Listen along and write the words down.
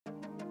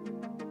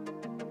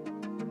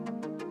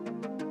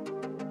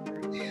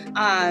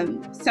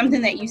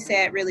something that you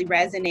said really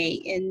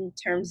resonate in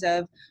terms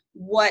of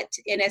what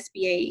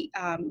NSBA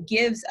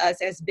gives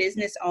us as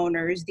business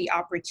owners the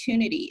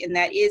opportunity, and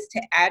that is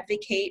to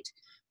advocate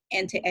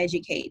and to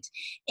educate.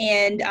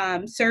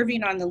 And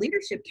serving on the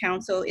Leadership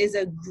Council is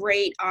a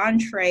great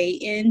entree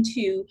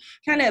into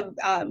kind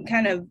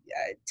of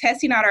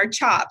testing out our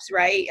chops,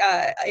 right?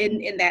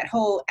 In that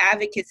whole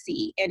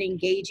advocacy and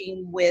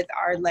engaging with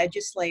our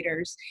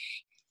legislators.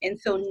 And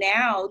so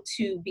now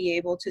to be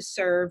able to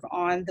serve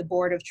on the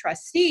Board of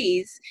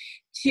Trustees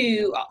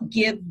to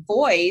give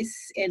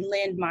voice and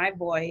lend my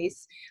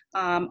voice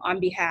on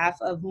behalf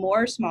of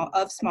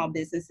small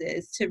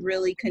businesses to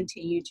really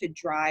continue to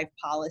drive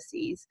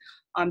policies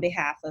on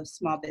behalf of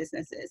small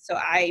businesses. So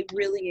I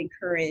really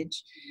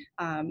encourage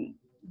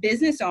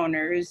business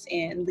owners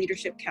and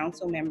Leadership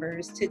Council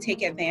members to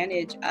take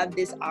advantage of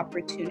this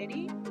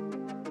opportunity.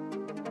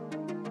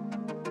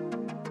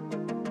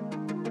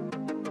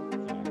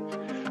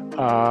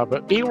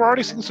 But we're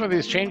already seeing some of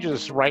these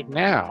changes right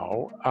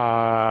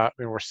now.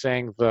 We're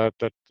seeing that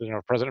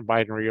President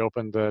Biden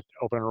reopened the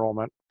open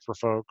enrollment for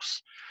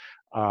folks.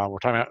 We're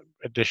talking about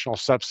additional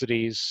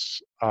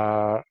subsidies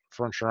for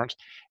insurance.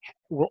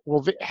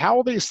 How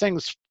will these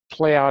things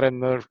play out in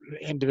the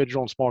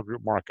individual and small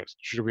group markets?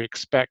 Should we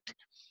expect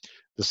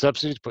the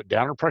subsidies to put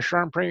downward pressure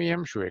on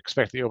premiums? Should we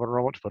expect the open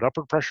enrollment to put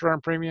upward pressure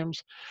on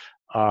premiums?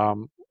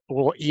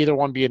 Will either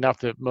one be enough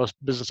that most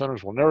business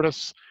owners will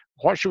notice?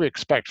 What should we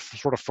expect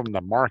sort of from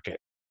the market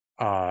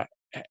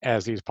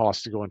as these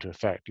policies go into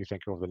effect, do you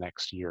think, over the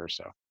next year or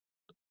so?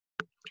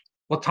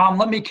 Well, Tom,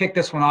 let me kick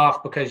this one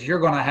off because you're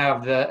going to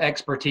have the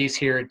expertise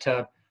here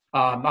to,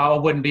 I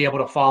wouldn't be able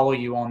to follow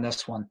you on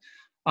this one.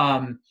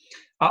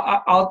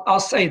 I'll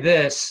say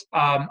this,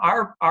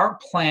 our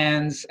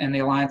plans and the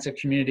Alliance of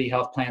Community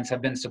Health Plans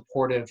have been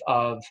supportive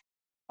of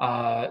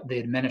the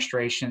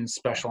administration's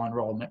special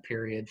enrollment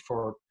period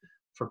for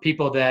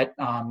people that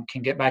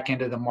can get back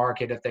into the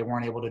market if they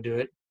weren't able to do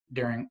it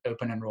during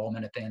open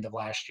enrollment at the end of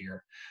last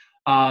year.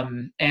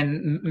 And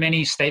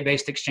many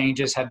state-based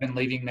exchanges have been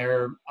leaving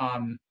their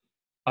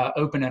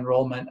open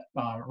enrollment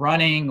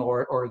running,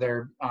 or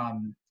they're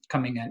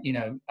coming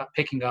in,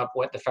 picking up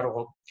what the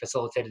federal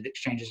facilitated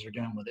exchanges are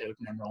doing with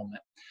open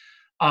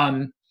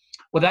enrollment.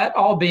 With that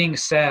all being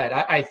said,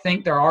 I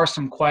think there are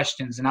some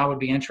questions, and I would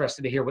be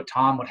interested to hear what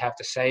Tom would have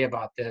to say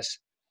about this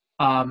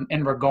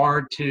in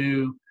regard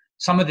to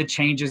some of the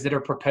changes that are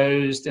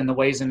proposed in the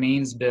Ways and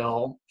Means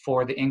bill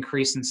for the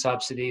increase in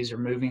subsidies,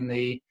 removing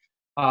the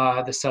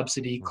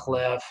subsidy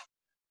cliff,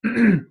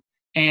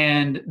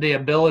 and the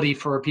ability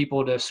for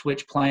people to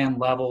switch plan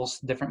levels,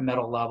 different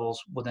metal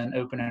levels within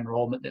open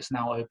enrollment that's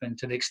now open,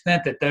 to the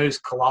extent that those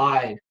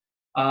collide.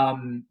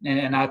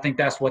 And I think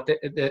that's what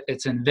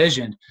it's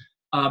envisioned.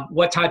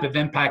 What type of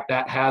impact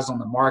that has on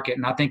the market.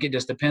 And I think it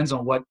just depends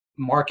on what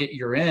market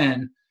you're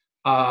in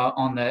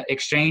on the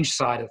exchange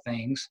side of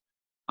things.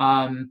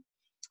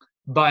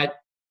 But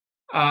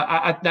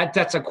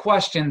that's a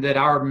question that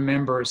our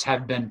members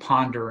have been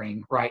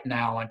pondering right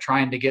now and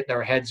trying to get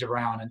their heads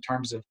around in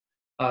terms of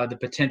the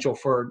potential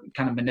for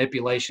kind of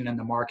manipulation in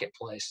the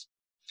marketplace.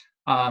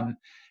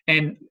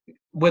 And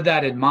with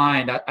that in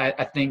mind,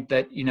 I think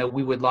that,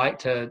 we would like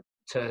to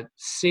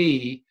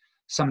see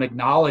some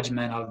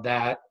acknowledgement of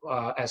that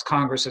as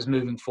Congress is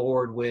moving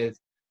forward with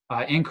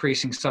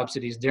increasing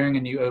subsidies during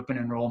a new open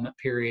enrollment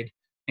period,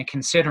 and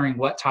considering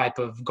what type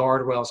of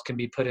guardrails can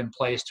be put in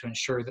place to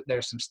ensure that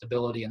there's some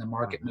stability in the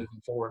market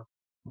moving forward.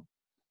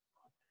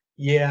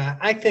 Yeah,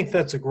 I think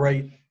that's a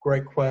great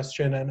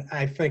question, and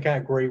I think I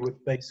agree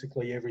with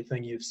basically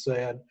everything you've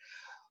said.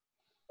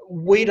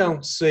 We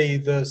don't see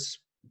this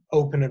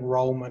open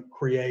enrollment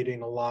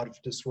creating a lot of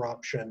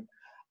disruption.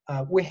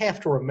 We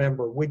have to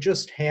remember, we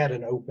just had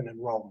an open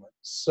enrollment.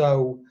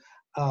 So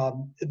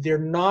there are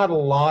not a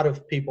lot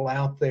of people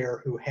out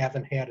there who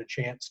haven't had a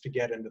chance to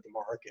get into the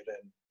market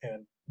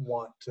and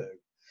want to.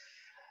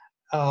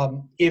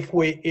 If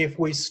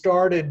we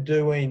started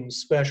doing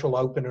special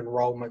open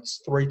enrollments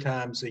 3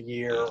 times a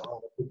year on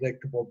a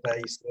predictable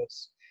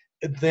basis,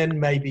 then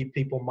maybe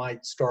people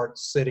might start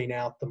sitting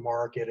out the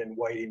market and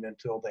waiting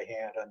until they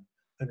had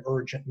an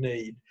urgent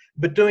need.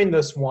 But doing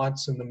this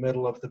once in the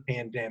middle of the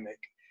pandemic,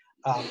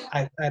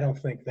 I don't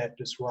think that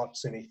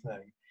disrupts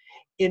anything.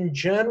 In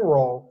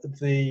general,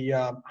 the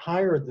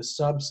higher the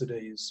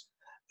subsidies,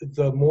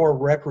 the more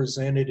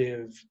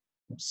representative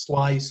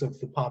slice of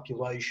the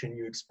population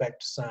you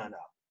expect to sign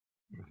up.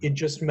 It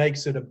just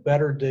makes it a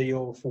better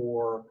deal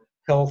for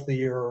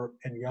healthier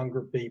and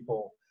younger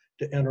people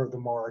to enter the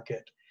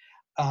market.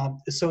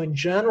 So in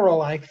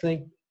general, I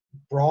think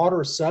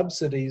broader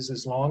subsidies,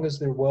 as long as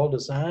they're well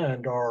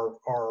designed, are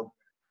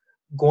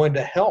going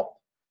to help,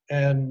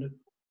 and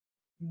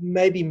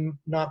maybe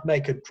not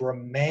make a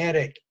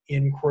dramatic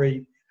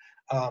increase,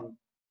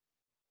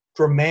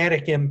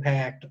 dramatic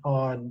impact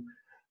on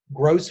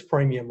gross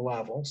premium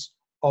levels.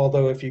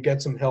 Although if you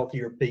get some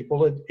healthier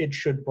people, it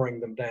should bring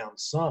them down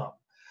some.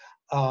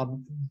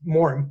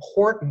 More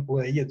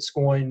importantly, it's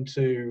going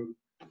to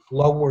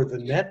lower the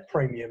net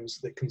premiums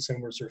that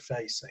consumers are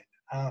facing.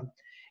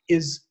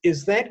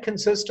 Is that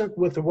consistent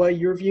with the way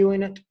you're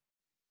viewing it?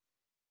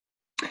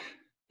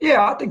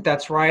 Yeah, I think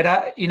that's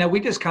right. We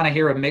just kind of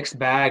hear a mixed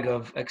bag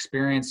of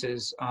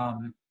experiences.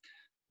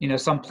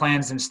 Some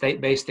plans and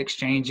state-based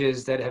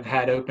exchanges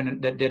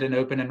that did an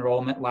open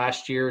enrollment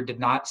last year did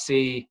not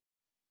see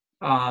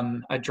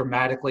a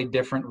dramatically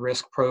different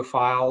risk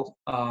profile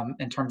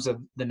in terms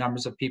of the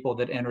numbers of people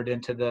that entered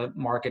into the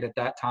market at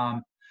that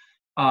time.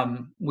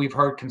 We've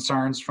heard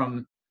concerns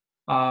from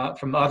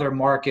other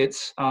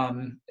markets.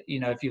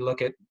 If you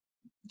look at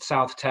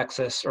South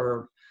Texas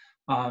or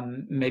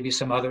maybe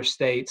some other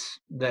states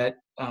that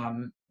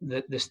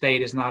the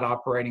state is not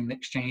operating the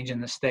exchange in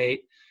the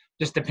state.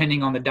 Just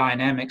depending on the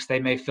dynamics,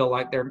 they may feel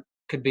like there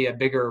could be a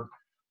bigger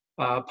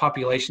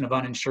population of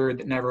uninsured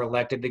that never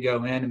elected to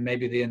go in, and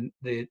maybe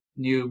the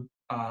new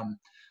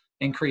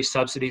increased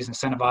subsidies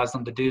incentivize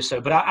them to do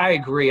so. But I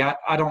agree.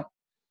 I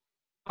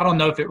don't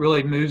know if it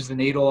really moves the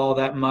needle all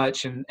that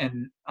much, and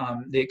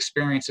the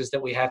experiences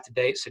that we have to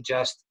date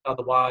suggest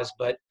otherwise.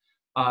 But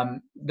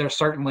there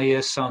certainly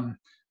is some.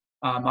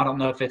 I don't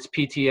know if it's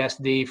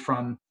PTSD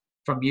from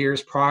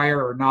years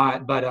prior or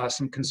not, but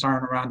some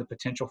concern around the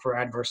potential for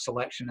adverse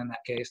selection in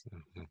that case.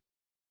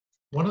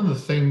 One of the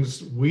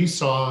things we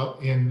saw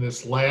in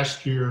this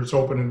last year's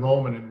open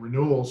enrollment and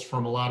renewals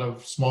from a lot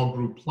of small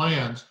group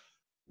plans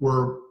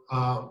were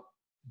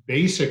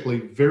basically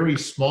very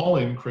small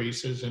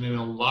increases, and in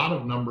a lot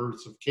of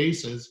numbers of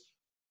cases,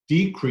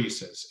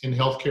 decreases in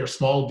healthcare,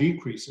 small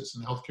decreases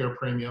in healthcare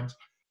premiums.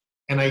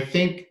 And I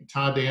think,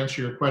 Todd, to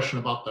answer your question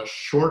about the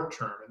short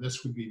term, and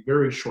this would be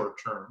very short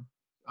term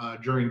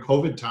during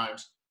COVID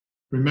times,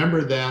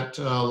 remember that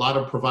a lot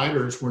of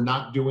providers were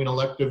not doing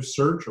elective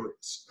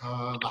surgeries.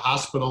 The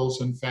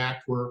hospitals, in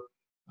fact, were,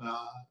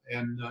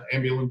 and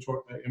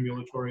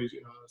ambulatory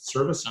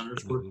service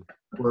centers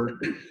were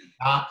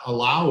not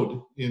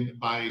allowed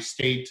by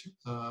state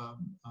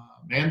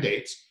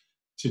mandates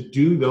to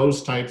do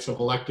those types of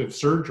elective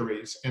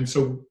surgeries. And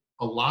so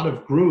a lot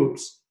of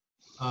groups,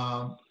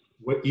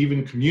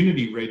 even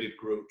community-rated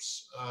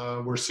groups,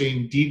 we're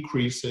seeing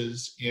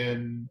decreases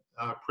in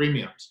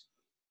premiums.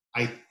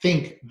 I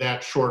think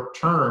that short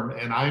term,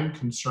 and I'm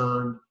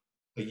concerned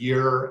a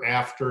year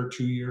after,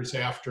 2 years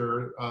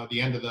after the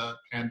end of the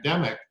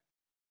pandemic,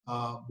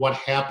 what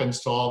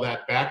happens to all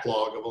that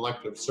backlog of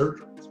elective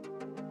surgeries.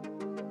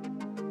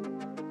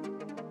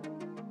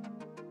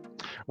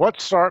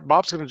 Let's start.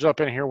 Bob's going to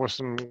jump in here with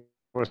some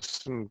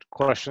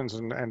questions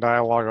and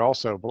dialogue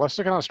also, but let's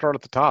kind of start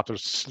at the top.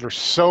 There's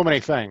so many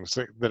things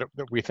that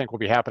we think will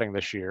be happening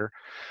this year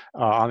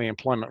on the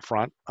employment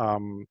front,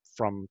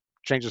 from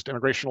changes to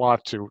immigration law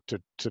to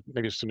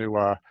maybe some new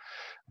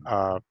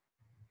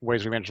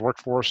ways we manage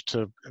workforce,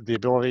 to the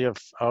ability of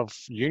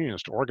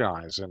unions to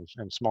organize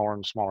in smaller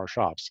and smaller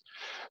shops.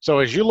 So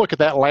as you look at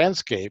that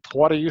landscape,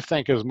 what do you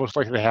think is most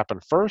likely to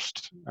happen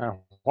first?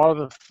 What are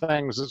the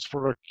things that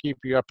sort of keep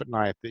you up at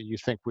night that you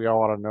think we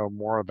all ought to know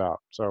more about?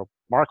 So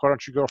Mark, why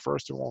don't you go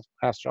first, and we'll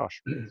ask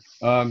Josh.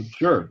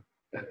 Sure.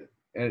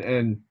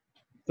 And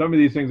some of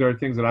these things are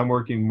things that I'm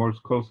working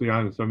most closely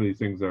on, and some of these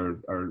things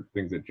are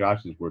things that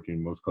Josh is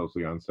working most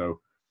closely on. So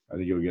I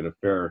think you'll get a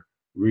fair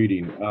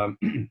reading.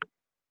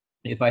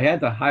 If I had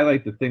to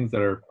highlight the things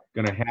that are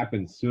going to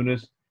happen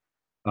soonest,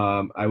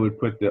 I would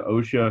put the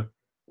OSHA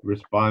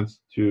response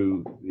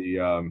to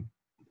the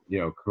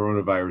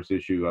coronavirus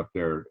issue up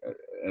there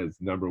as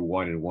number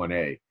 1 and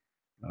 1A.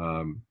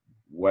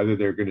 Whether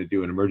they're going to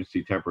do an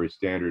emergency temporary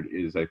standard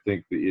is, I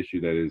think, the issue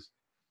that is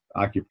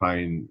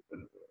occupying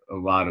a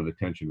lot of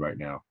attention right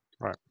now.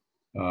 Right.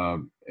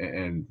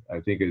 And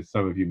I think, as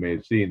some of you may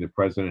have seen, the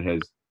president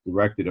has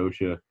directed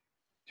OSHA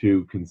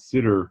to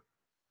consider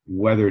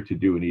whether to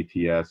do an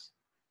ETS,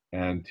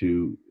 and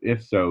to,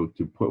 if so,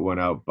 to put one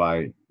out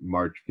by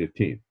March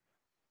 15th.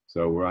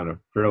 So we're on a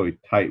fairly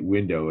tight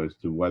window as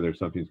to whether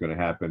something's going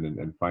to happen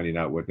and finding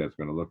out what that's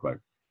going to look like.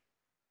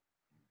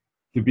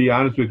 To be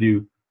honest with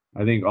you,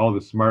 I think all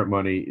the smart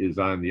money is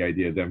on the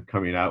idea of them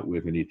coming out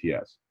with an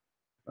ETS.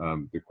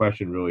 The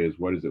question really is,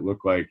 what does it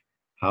look like?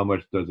 How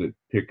much does it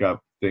pick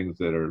up things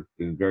that are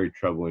been very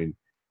troubling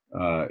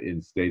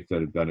in states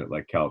that have done it,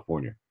 like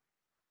California?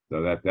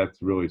 So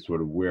that's really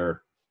sort of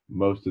where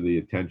most of the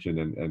attention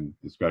and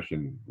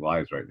discussion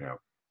lies right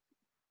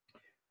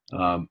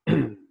now.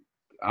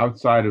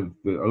 Outside of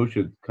the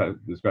OSHA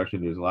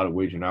discussion, there's a lot of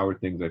wage and hour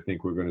things I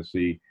think we're going to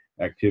see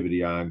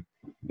activity on.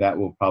 That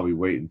will probably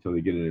wait until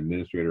they get an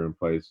administrator in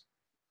place.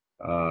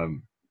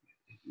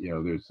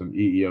 There's some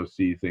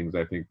EEOC things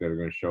I think that are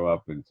going to show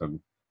up, and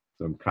some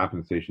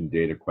compensation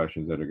data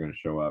questions that are going to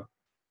show up.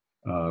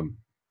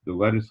 The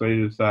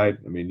legislative side,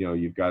 I mean,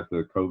 you've got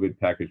the COVID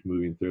package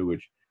moving through,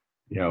 which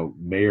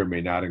may or may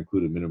not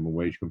include a minimum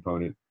wage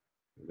component.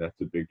 That's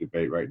a big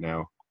debate right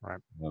now. Right.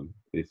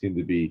 They seem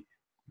to be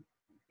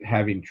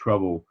having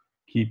trouble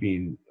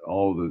keeping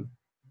all the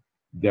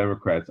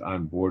Democrats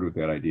on board with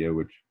that idea,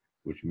 which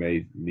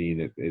may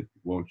mean it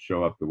won't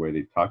show up the way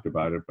they talked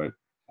about it, but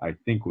I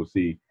think we'll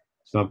see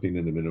something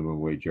in the minimum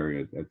wage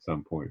area at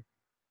some point.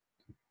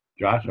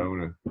 Josh, I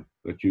want to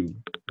let you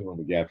fill in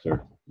the gaps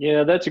there.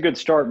 Yeah, that's a good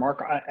start,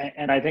 Mark.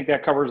 And I think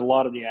that covers a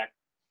lot of the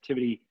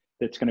activity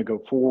that's going to go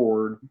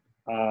forward.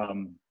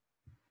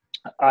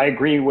 I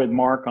agree with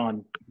Mark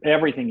on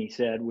everything he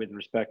said with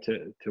respect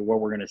to what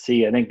we're going to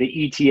see. I think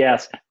the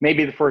ETS,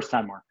 maybe the first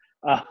time, Mark.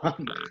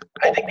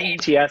 I think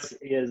the ETS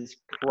is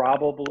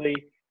probably,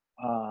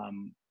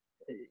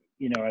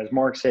 as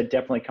Mark said,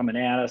 definitely coming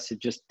at us. It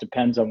just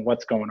depends on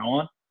what's going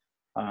on.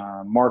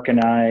 Mark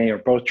and I are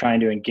both trying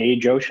to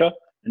engage OSHA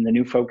and the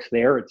new folks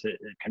there. It's a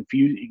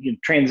confusing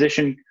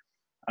transition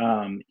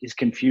is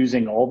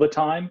confusing all the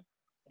time.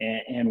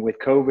 And with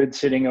COVID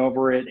sitting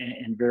over it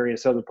and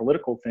various other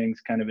political things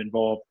kind of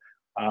involved,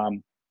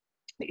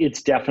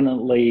 it's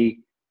definitely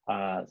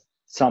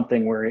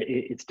something where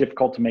it's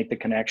difficult to make the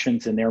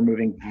connections, and they're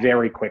moving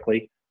very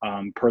quickly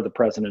per the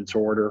president's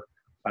order,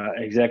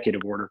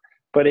 executive order.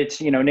 But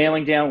it's,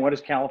 nailing down what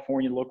does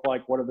California look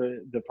like? What are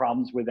the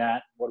problems with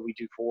that? What do we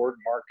do forward?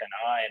 Mark and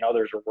I and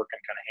others are working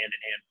kind of hand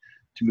in hand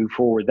to move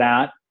forward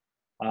that.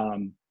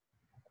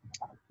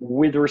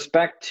 With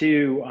respect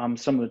to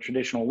some of the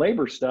traditional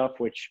labor stuff,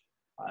 which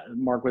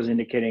Mark was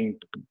indicating,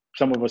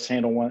 some of us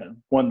handle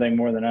one thing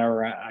more than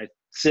another. I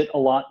sit a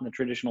lot in the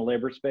traditional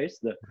labor space,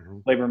 the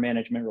labor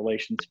management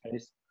relations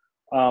space.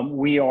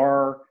 We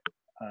are,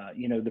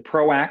 the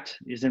PRO Act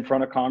is in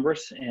front of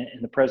Congress,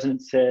 and the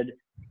president said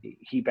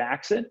he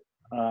backs it.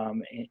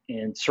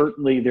 And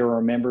certainly there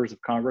are members of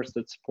Congress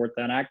that support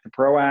that act. The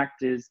PRO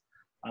Act is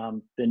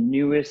the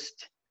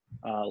newest,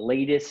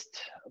 latest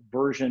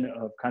version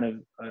of kind of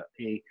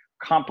a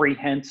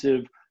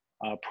comprehensive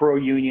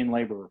pro-union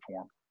labor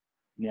reform.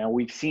 Now,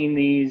 we've seen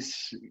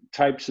these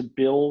types of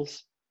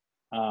bills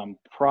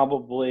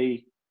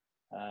probably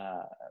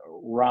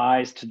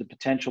rise to the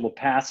potential of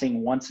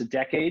passing once a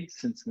decade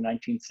since the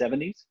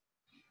 1970s.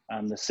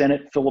 The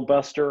Senate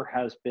filibuster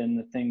has been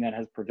the thing that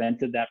has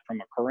prevented that from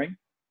occurring.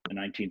 In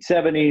the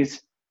 1970s,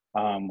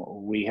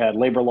 we had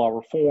labor law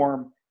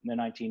reform. In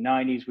the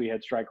 1990s, we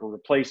had striker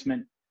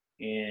replacement.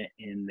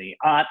 In the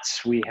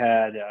aughts, we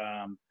had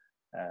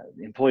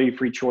the Employee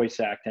Free Choice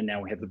Act, and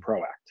now we have the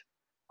PRO Act.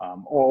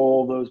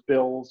 All those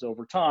bills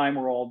over time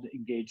were all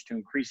engaged to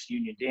increase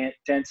union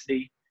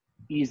density,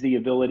 ease the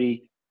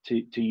ability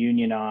to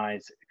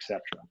unionize,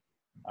 etc.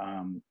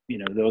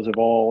 Those have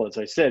all, as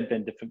I said,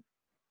 been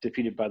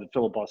defeated by the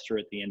filibuster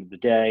at the end of the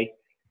day.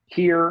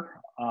 Here,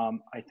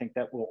 I think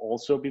that will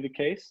also be the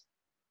case.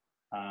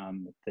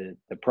 The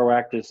PRO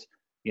Act is,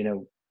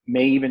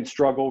 may even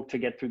struggle to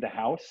get through the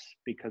House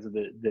because of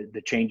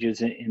the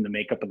changes in the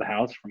makeup of the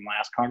House from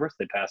last Congress.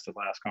 They passed it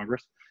last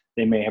Congress.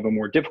 They may have a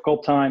more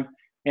difficult time.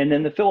 And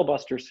then the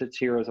filibuster sits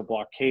here as a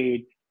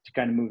blockade to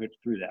kind of move it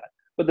through that.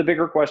 But the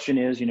bigger question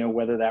is,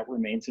 whether that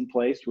remains in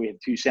place. We have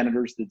two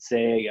senators that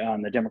say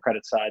on the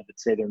Democratic side that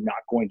say they're not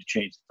going to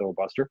change the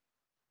filibuster.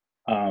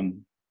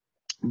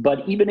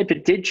 But even if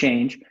it did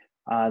change,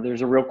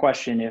 there's a real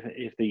question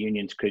if the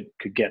unions could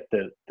get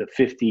the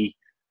 50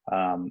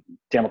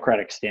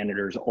 Democratic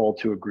senators all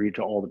to agree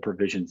to all the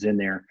provisions in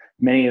there.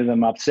 Many of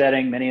them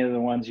upsetting, many of the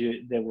ones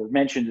that were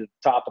mentioned at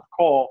the top of the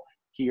call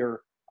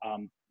here,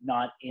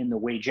 not in the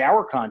wage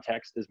hour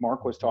context, as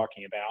Mark was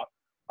talking about,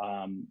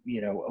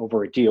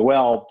 over at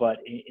DOL, but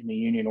in the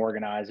union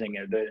organizing,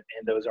 and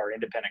those are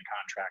independent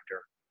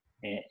contractor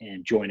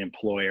and joint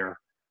employer,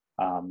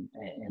 and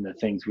the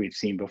things we've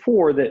seen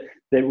before that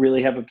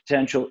really have a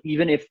potential,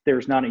 even if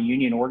there's not a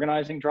union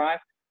organizing drive,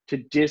 to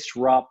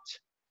disrupt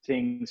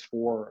things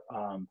for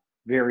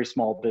very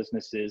small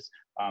businesses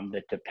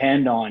that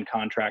depend on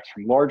contracts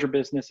from larger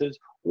businesses,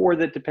 or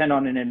that depend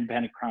on an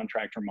independent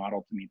contractor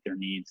model to meet their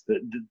needs.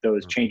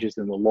 Those changes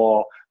in the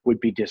law would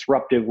be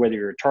disruptive, whether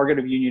you're a target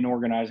of union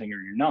organizing or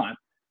you're not.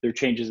 They're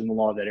changes in the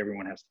law that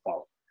everyone has to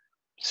follow.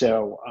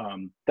 So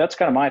that's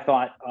kind of my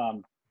thought.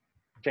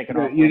 Taking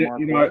off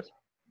Mark.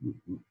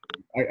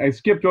 I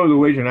skipped over the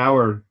wage and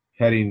hour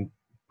heading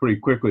pretty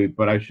quickly,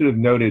 but I should have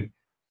noted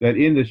that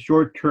in the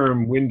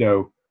short-term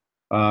window,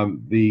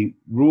 the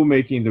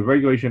rulemaking, the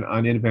regulation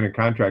on independent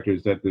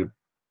contractors that the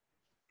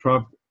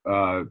Trump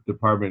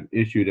department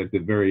issued at the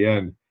very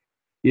end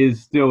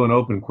is still an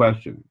open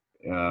question.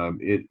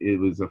 It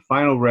was a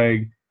final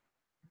reg,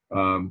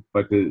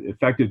 but the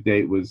effective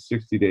date was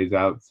 60 days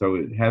out, so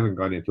it hasn't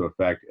gone into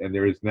effect. And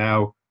there is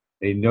now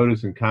a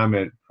notice and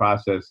comment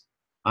process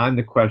on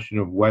the question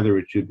of whether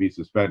it should be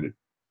suspended.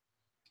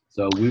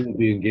 So we will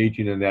be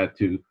engaging in that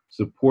to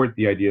support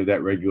the idea of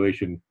that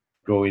regulation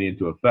going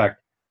into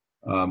effect.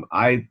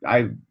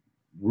 I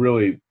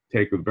really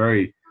take a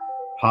very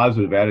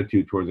positive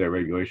attitude towards that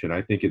regulation.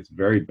 I think it's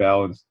very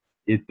balanced.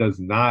 It does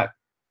not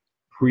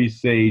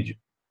presage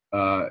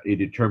a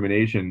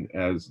determination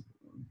as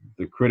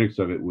the critics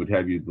of it would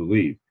have you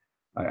believe.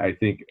 I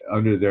think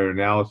under their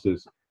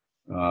analysis,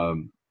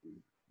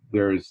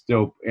 there is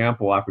still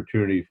ample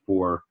opportunity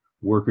for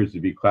workers to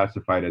be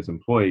classified as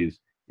employees.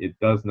 It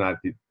does not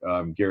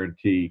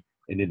guarantee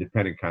an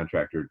independent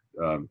contractor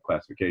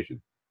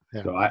classification.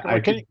 Yeah. So I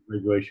think the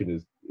regulation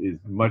is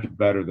much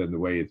better than the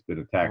way it's been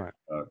attacked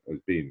as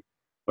being.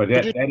 But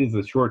that is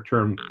a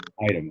short-term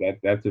item.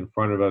 That's in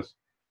front of us.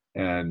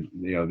 and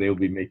they'll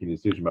be making a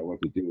decision about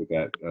what to do with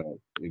that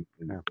in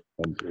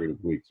some period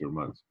of weeks or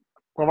months.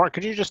 Well, Mark,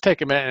 could you just take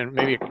a minute and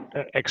maybe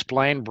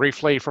explain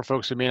briefly for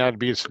folks who may not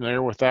be as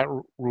familiar with that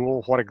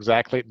rule, what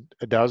exactly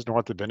it does and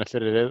what the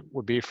benefit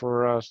would be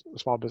for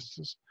small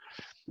businesses?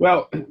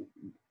 Well,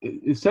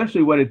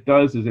 essentially what it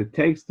does is it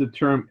takes the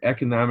term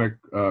economic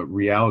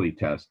reality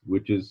test,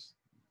 which is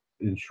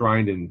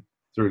enshrined in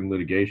certain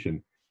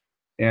litigation,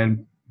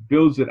 and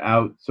builds it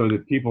out so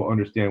that people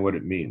understand what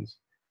it means.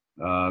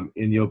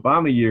 In the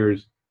Obama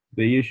years,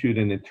 they issued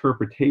an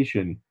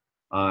interpretation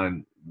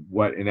on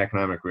what an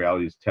economic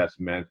realities test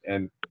meant.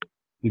 And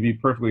to be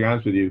perfectly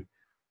honest with you,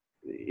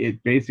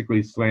 it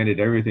basically slanted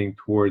everything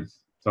towards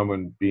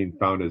someone being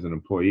found as an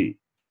employee.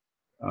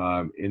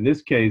 In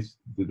this case,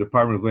 the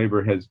Department of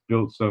Labor has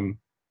built some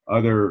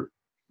other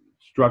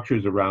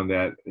structures around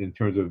that in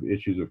terms of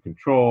issues of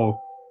control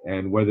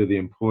and whether the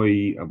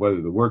employee,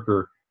 whether the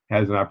worker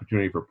has an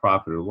opportunity for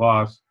profit or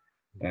loss,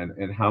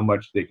 and how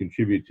much they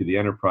contribute to the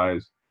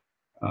enterprise.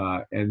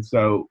 And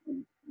so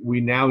we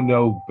now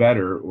know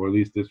better, or at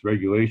least this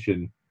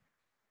regulation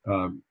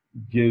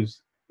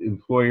gives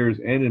employers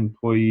and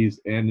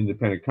employees and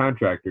independent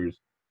contractors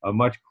a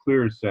much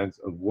clearer sense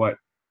of what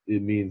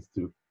it means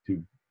to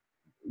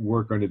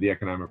work under the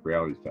economic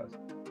realities test.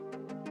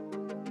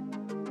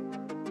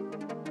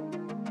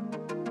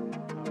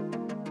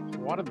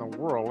 What in the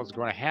world is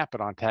going to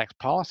happen on tax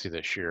policy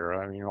this year?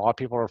 I mean, a lot of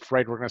people are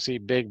afraid we're going to see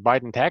big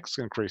Biden tax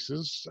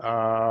increases,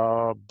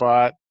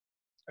 but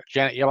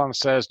Janet Yellen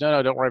says,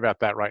 no, don't worry about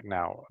that right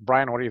now.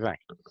 Brian, what do you think?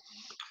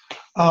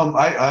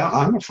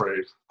 I'm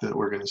afraid that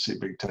we're going to see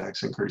big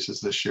tax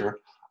increases this year.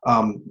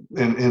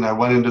 And I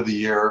went into the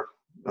year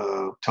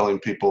telling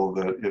people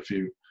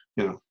that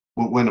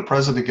when a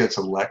president gets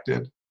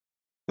elected,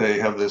 they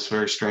have this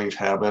very strange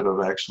habit of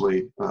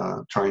actually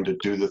trying to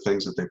do the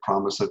things that they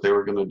promised that they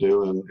were going to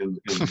do in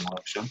the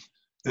election.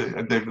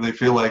 They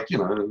feel like,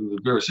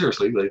 very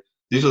seriously,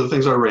 these are the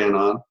things I ran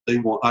on.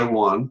 I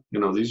won.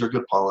 These are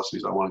good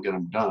policies. I want to get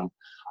them done.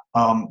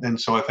 And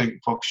so I think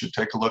folks should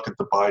take a look at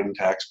the Biden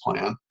tax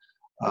plan.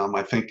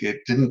 I think it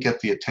didn't get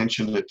the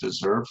attention it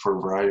deserved for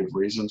a variety of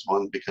reasons.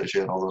 One, because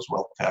you had all those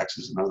wealth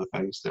taxes and other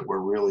things that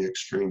were really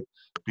extreme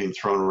being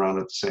thrown around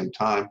at the same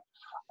time.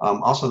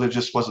 Also, there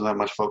just wasn't that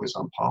much focus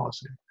on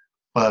policy.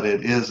 But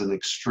it is an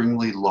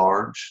extremely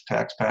large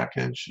tax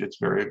package. It's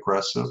very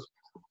aggressive.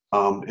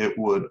 It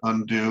would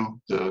undo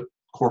the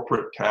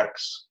corporate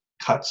tax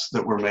cuts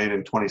that were made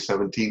in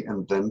 2017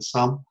 and then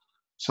some.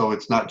 So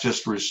it's not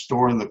just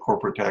restoring the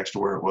corporate tax to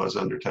where it was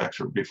under tax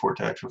or before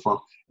tax reform.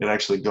 It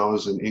actually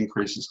goes and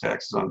increases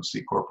taxes on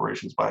C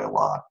corporations by a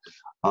lot.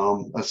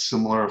 A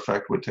similar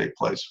effect would take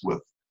place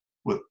with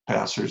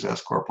pass-throughs,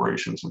 S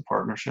corporations, and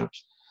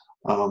partnerships.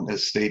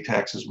 As state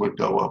taxes would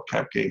go up,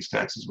 cap gains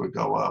taxes would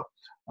go up.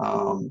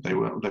 They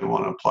want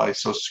to apply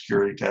Social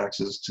Security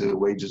taxes to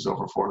wages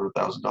over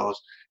 $400,000.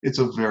 It's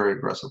a very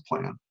aggressive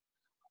plan.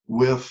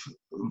 With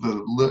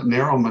the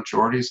narrow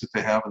majorities that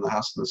they have in the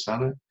House and the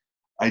Senate,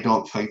 I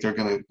don't think they're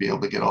going to be able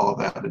to get all of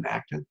that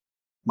enacted.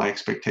 My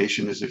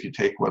expectation is if you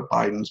take what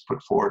Biden's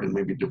put forward and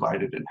maybe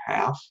divide it in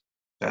half,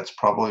 that's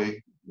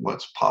probably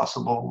what's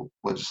possible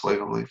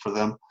legislatively for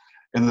them.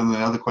 And then the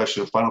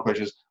final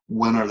question is,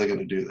 when are they going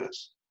to do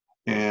this?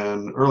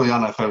 And early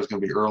on, I thought it was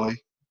going to be early,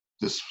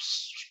 this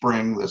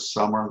spring, this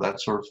summer,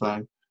 that sort of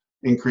thing.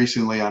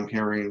 Increasingly, I'm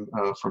hearing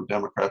from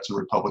Democrats and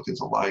Republicans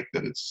alike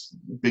that it's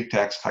big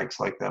tax hikes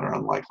like that are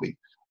unlikely.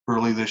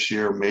 Early this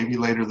year, maybe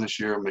later this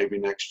year, maybe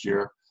next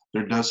year.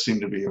 There does seem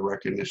to be a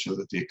recognition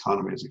that the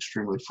economy is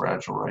extremely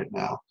fragile right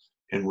now,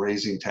 and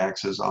raising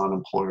taxes on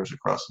employers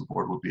across the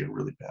board would be a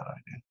really bad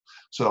idea.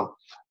 So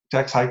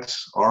tax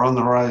hikes are on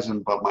the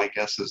horizon, but my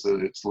guess is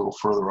that it's a little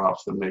further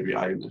off than maybe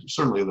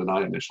certainly than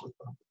I initially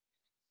thought.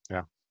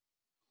 Yeah.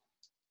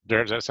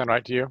 Darren, does that sound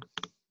right to you?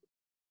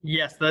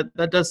 Yes,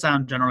 that does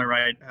sound generally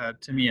right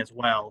to me as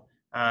well.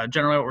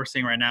 Generally, what we're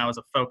seeing right now is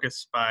a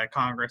focus by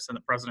Congress and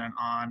the president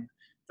on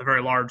the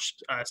very large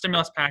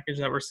stimulus package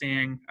that we're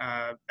seeing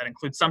that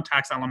includes some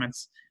tax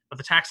elements, but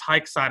the tax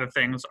hike side of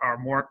things are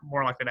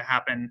more likely to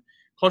happen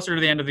closer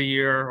to the end of the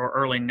year or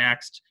early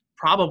next,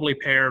 probably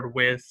paired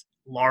with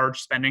large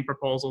spending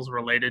proposals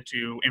related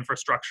to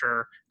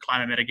infrastructure,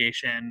 climate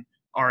mitigation,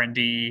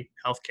 R&D,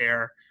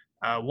 healthcare.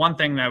 One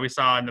thing that we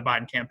saw in the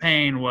Biden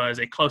campaign was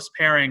a close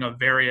pairing of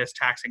various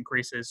tax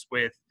increases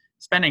with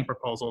spending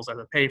proposals as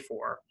a pay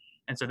for.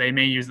 And so they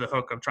may use the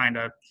hook of trying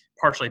to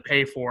partially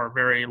pay for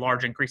very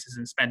large increases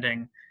in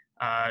spending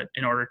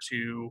in order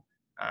to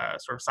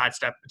sort of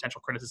sidestep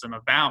potential criticism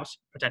about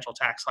potential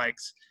tax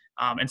hikes.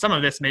 And some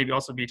of this may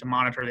also be to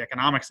monitor the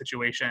economic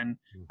situation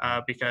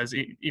because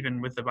even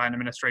with the Biden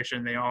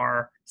administration, they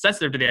are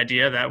sensitive to the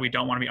idea that we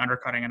don't want to be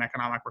undercutting an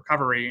economic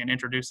recovery and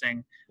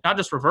introducing not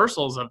just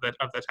reversals of the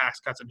Tax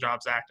Cuts and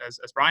Jobs Act, as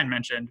Brian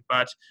mentioned,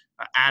 but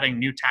adding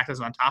new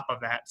taxes on top of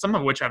that, some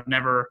of which haven't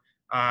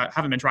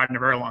been tried in a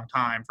very long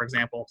time. For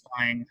example,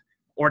 applying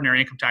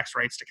ordinary income tax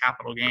rates to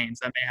capital gains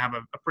that may have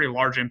a pretty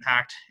large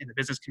impact in the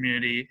business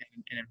community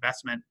and in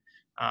investment.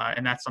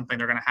 And that's something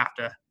they're going to have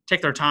to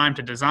take their time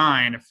to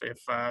design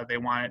if they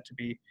want it to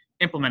be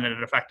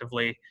implemented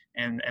effectively,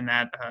 and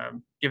that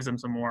gives them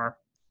some more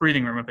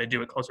breathing room if they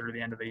do it closer to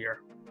the end of the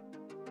year.